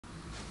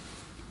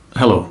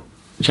Hello,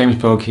 James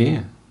Bogue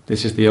here.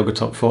 This is the Yoga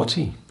Top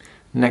 40.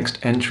 Next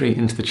entry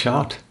into the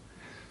chart,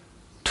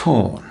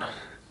 Torn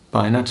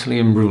by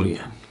Natalie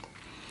Imbruglia.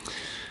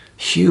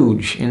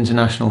 Huge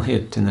international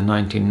hit in the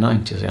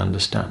 1990s, I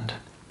understand.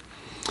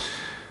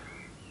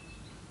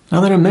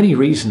 Now there are many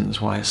reasons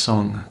why a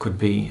song could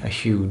be a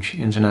huge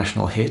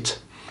international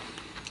hit.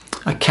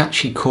 A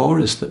catchy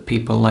chorus that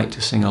people like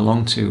to sing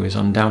along to is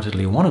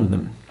undoubtedly one of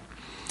them.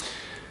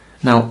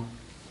 Now,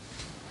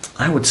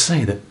 I would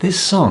say that this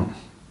song,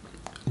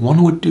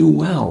 one would do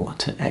well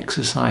to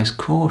exercise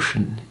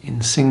caution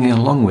in singing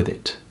along with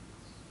it.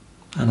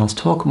 And I'll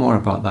talk more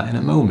about that in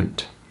a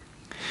moment.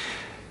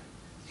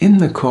 In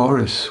the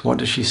chorus, what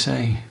does she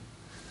say?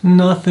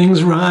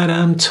 Nothing's right,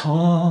 I'm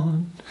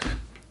torn.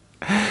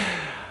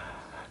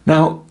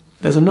 Now,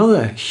 there's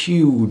another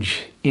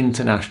huge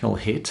international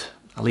hit,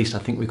 at least I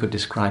think we could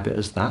describe it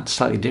as that,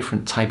 slightly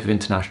different type of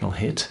international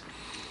hit,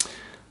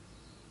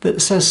 that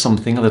says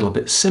something a little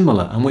bit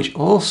similar and which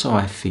also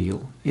I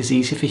feel is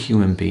easy for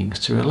human beings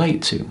to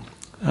relate to.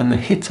 And the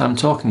hit I'm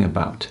talking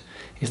about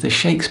is the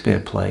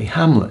Shakespeare play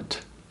Hamlet.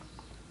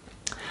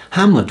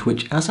 Hamlet,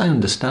 which as I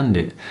understand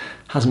it,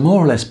 has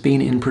more or less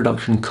been in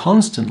production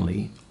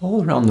constantly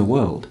all around the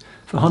world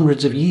for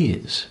hundreds of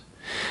years.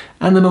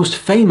 And the most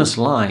famous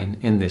line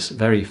in this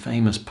very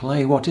famous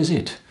play, what is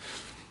it?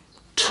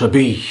 To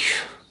be.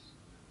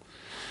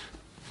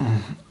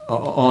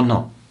 Or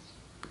not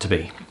to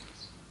be.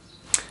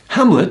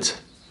 Hamlet,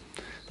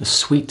 the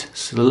sweet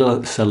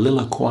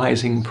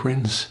soliloquizing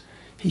prince,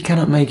 he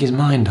cannot make his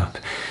mind up.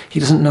 He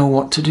doesn't know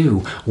what to do.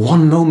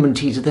 One moment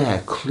he's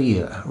there,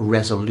 clear,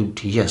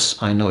 resolute. Yes,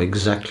 I know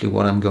exactly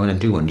what I'm going to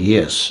do, and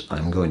yes,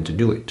 I'm going to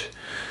do it.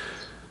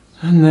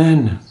 And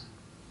then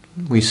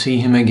we see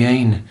him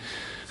again.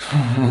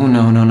 Oh,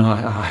 no,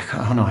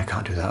 I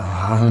can't do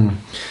that.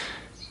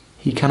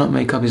 He cannot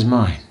make up his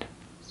mind.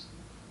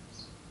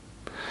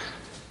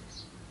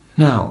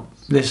 Now,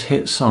 this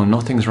hit song,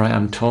 Nothing's Right,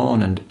 I'm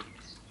Torn, and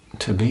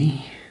to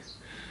be,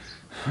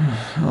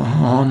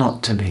 or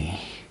not to be.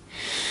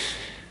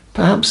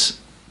 Perhaps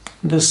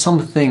there's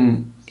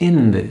something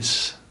in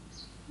this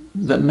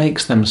that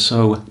makes them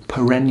so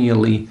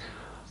perennially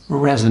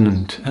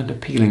resonant and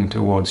appealing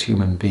towards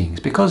human beings.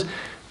 Because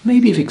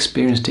maybe you've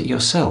experienced it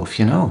yourself,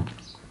 you know.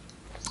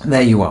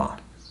 There you are.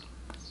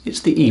 It's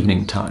the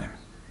evening time.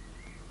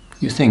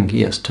 You think,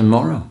 yes,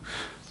 tomorrow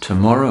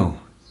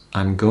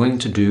I'm going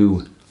to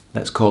do,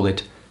 let's call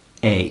it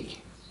A.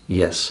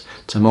 Yes,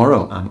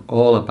 tomorrow I'm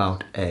all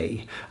about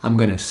A. I'm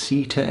going to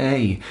see to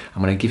A.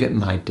 I'm going to give it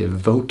my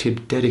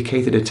devoted,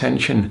 dedicated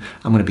attention.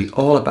 I'm going to be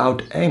all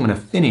about A. I'm going to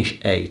finish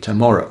A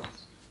tomorrow.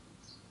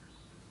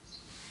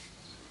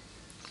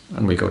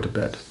 And we go to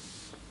bed.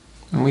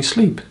 And we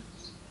sleep.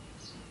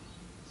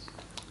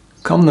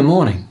 Come the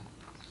morning.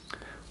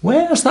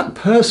 Where's that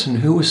person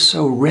who was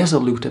so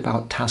resolute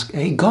about task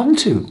A gone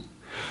to?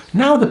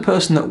 Now the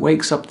person that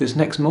wakes up this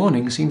next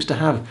morning seems to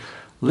have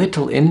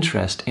little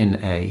interest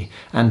in A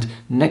and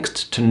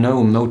next to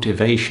no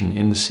motivation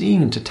in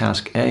seeing to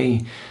task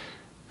A,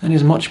 and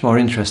is much more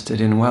interested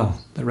in,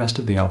 well, the rest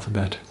of the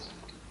alphabet.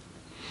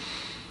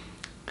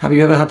 Have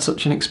you ever had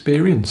such an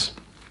experience?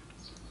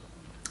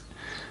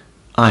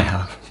 I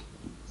have.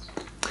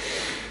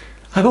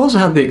 I've also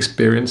had the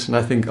experience, and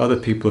I think other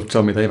people have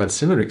told me they've had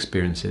similar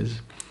experiences,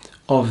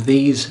 of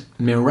these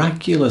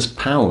miraculous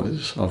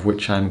powers of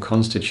which I'm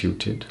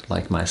constituted,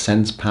 like my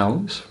sense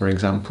powers, for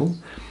example,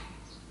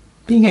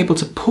 being able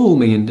to pull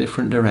me in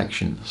different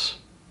directions.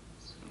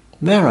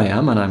 There I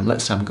am, and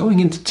let's say I'm going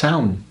into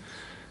town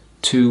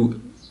to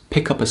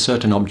pick up a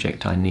certain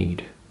object I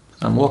need.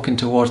 I'm walking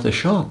towards the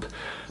shop,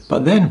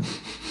 but then,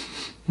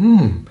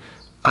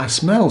 I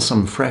smell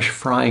some fresh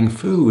frying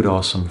food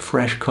or some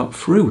fresh cut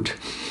fruit.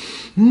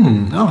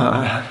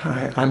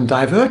 I'm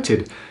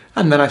diverted.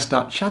 And then I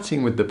start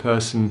chatting with the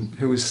person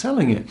who is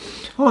selling it.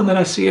 Oh, and then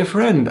I see a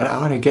friend. I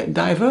want to get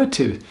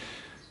diverted.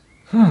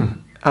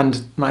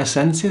 And my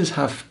senses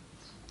have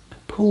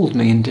pulled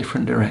me in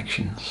different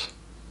directions.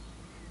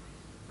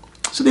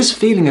 So this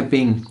feeling of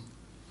being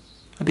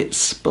a bit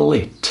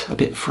split, a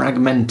bit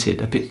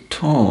fragmented, a bit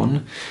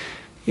torn,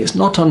 it's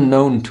not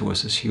unknown to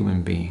us as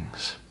human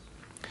beings.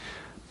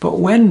 But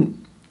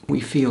when we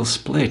feel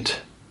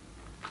split,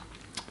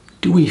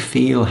 do we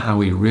feel how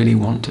we really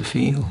want to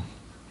feel?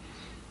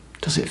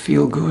 Does it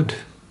feel good?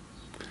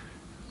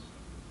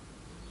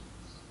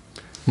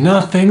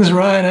 Nothing's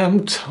right,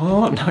 I'm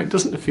torn. No, it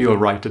doesn't feel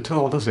right at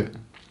all, does it?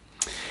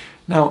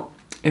 Now,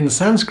 in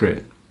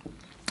Sanskrit,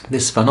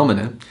 this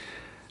phenomenon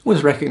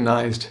was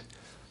recognized.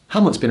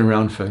 Hamlet's been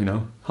around for,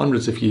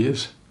 hundreds of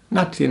years.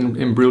 Natalie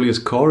Imbruglia's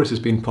chorus has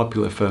been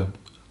popular for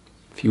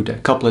a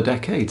couple of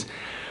decades.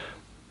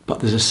 But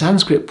there's a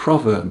Sanskrit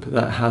proverb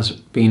that has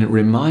been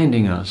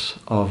reminding us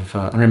of,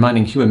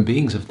 reminding human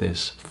beings of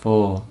this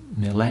for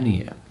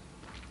millennia.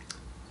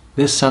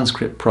 This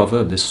Sanskrit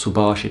proverb, this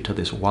subhashita,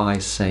 this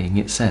wise saying,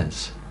 it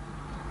says,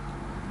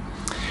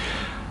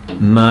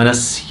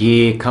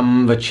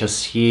 Manasyekam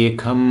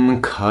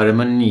vachasyekam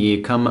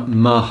karmanyekam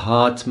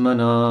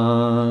mahatmana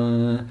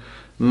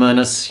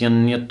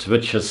Manasyanyat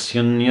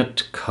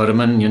Vachasyanyat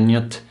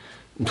Karmanyanyat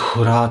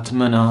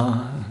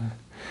Dhuratmana.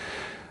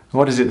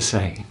 What does it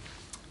say?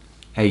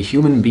 A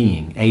human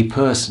being, a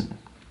person,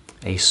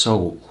 a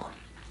soul,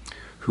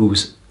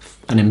 who's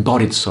an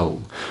embodied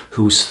soul,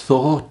 whose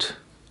thought,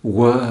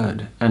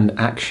 word and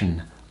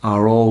action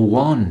are all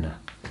one.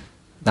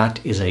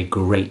 That is a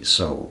great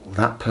soul.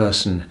 That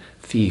person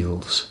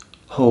feels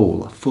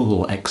whole,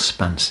 full,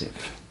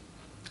 expansive.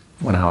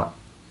 When our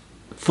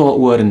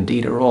thought, word and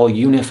deed are all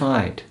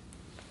unified,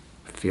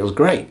 it feels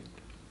great.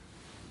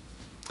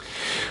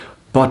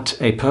 But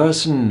a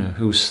person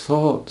whose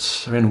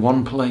thoughts are in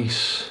one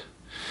place,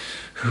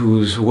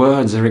 whose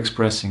words are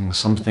expressing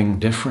something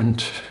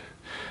different,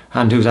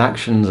 and whose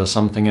actions are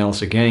something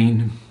else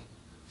again,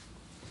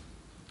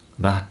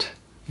 that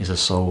is a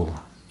soul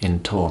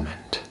in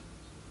torment.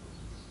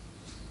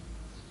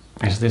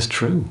 Is this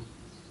true?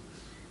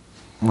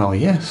 Well,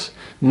 yes.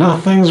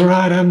 Nothing's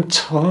right, I'm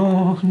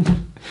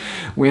torn.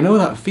 We know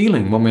that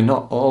feeling when we're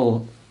not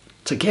all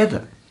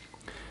together.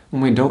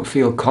 When we don't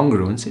feel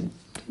congruence, it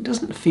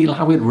doesn't feel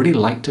how we'd really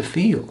like to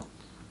feel.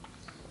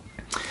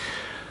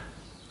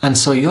 And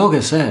so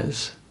yoga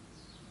says,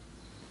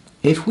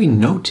 if we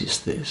notice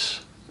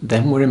this,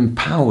 then we're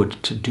empowered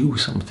to do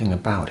something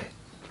about it.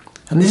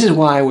 And this is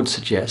why I would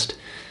suggest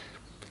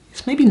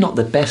it's maybe not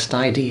the best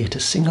idea to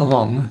sing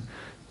along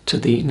to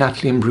the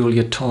Natalie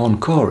Imbruglia Torn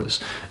chorus.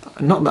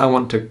 Not that I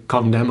want to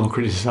condemn or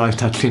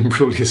criticise Natalie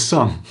Imbruglia's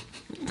song.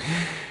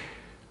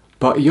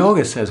 But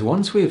yoga says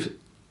once we've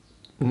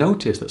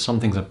noticed that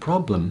something's a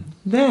problem,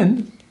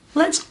 then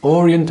let's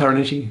orient our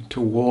energy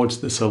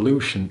towards the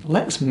solution.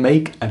 Let's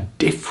make a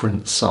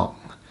different song.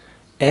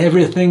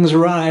 Everything's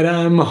right,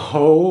 I'm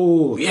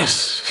whole.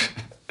 Yes!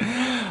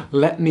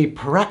 Let me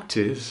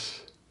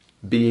practice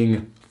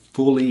being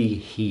fully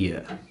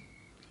here.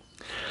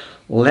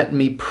 Let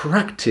me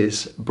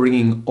practice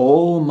bringing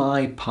all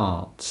my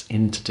parts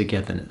into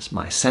togetherness.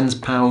 My sense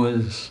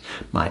powers,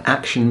 my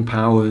action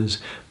powers,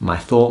 my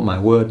thought, my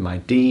word, my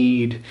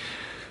deed.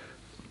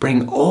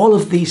 Bring all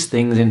of these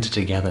things into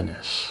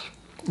togetherness.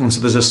 And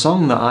so there's a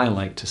song that I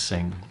like to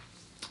sing,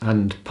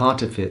 and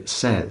part of it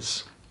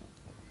says,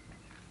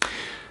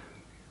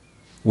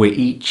 we're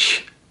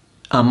each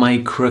a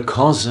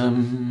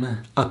microcosm,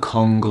 a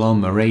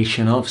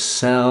conglomeration of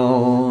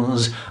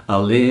cells, a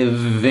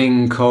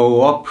living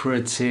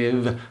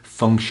cooperative,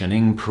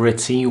 functioning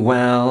pretty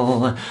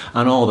well,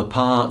 and all the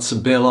parts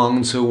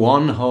belong to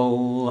one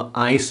whole.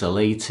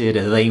 Isolated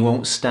they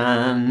won't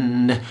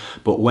stand,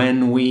 but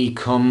when we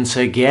come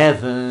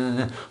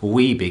together,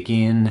 we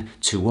begin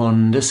to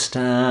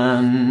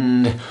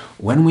understand.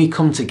 When we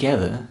come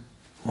together,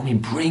 when we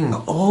bring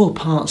all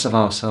parts of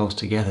ourselves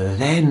together,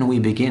 then we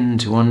begin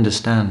to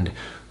understand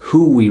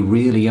who we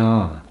really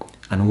are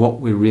and what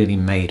we're really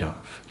made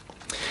of.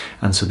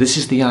 And so this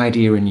is the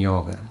idea in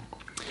yoga.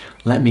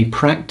 Let me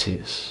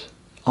practice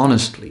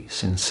honestly,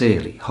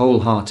 sincerely,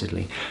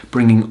 wholeheartedly,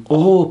 bringing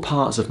all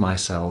parts of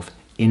myself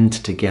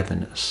into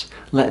togetherness.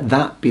 Let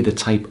that be the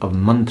type of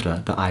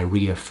mantra that I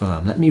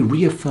reaffirm. Let me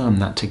reaffirm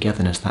that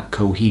togetherness, that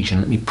cohesion.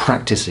 Let me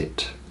practice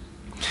it.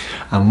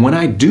 And when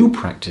I do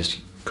practice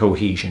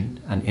cohesion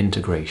and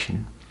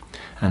integration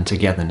and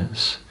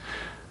togetherness,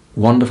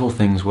 wonderful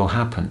things will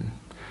happen.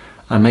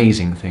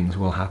 Amazing things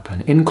will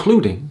happen,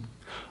 including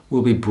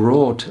will be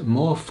brought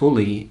more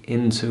fully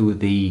into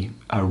the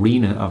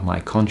arena of my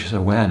conscious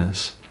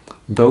awareness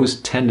those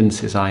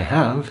tendencies I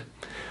have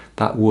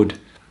that would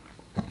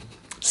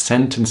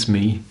sentence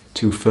me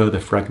to further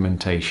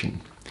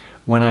fragmentation.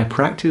 When I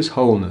practice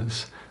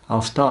wholeness,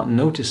 I'll start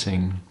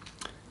noticing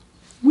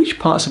which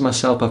parts of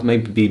myself I've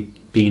maybe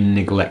been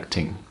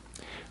neglecting,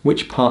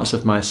 which parts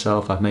of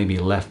myself I've maybe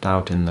left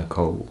out in the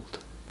cold.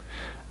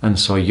 And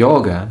so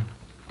yoga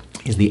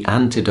is the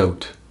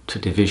antidote to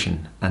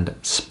division and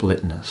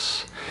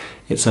splitness.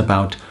 It's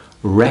about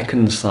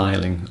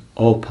reconciling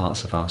all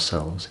parts of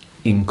ourselves,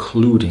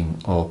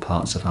 including all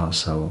parts of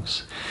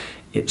ourselves.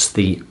 It's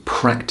the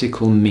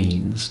practical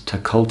means to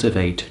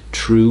cultivate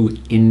true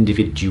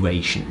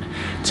individuation,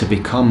 to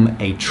become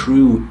a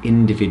true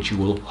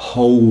individual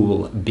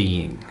whole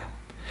being.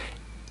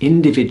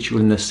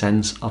 Individual in the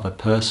sense of a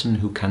person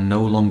who can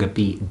no longer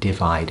be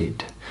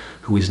divided,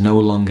 who is no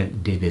longer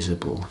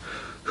divisible,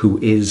 who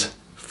is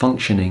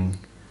functioning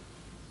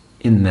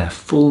in their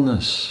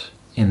fullness,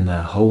 in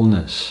their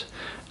wholeness,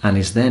 and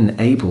is then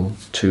able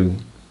to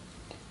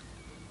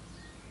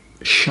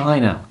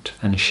shine out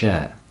and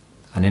share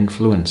an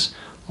influence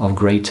of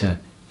greater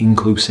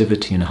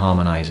inclusivity and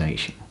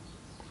harmonization.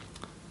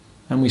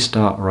 And we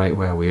start right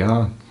where we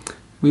are.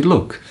 We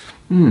look,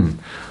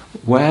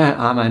 where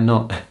am I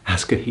not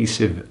as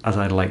cohesive as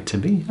I'd like to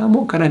be? And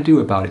what can I do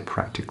about it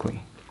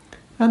practically?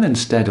 And then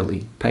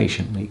steadily,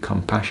 patiently,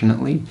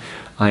 compassionately,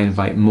 I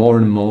invite more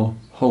and more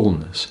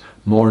wholeness,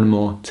 more and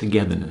more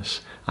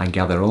togetherness. I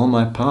gather all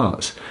my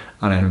parts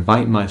and I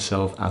invite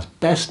myself as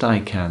best I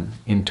can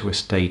into a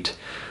state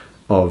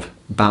of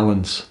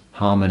balance,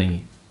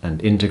 harmony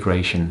and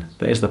integration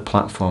that is the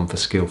platform for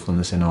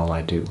skillfulness in all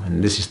I do.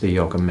 And this is the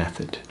yoga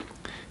method.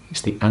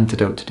 It's the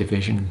antidote to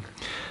division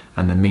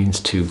and the means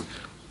to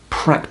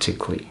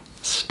practically,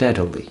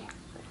 steadily,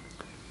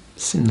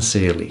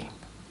 sincerely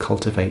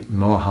cultivate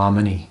more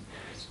harmony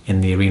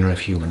in the arena of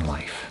human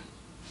life.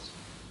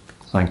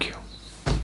 Thank you.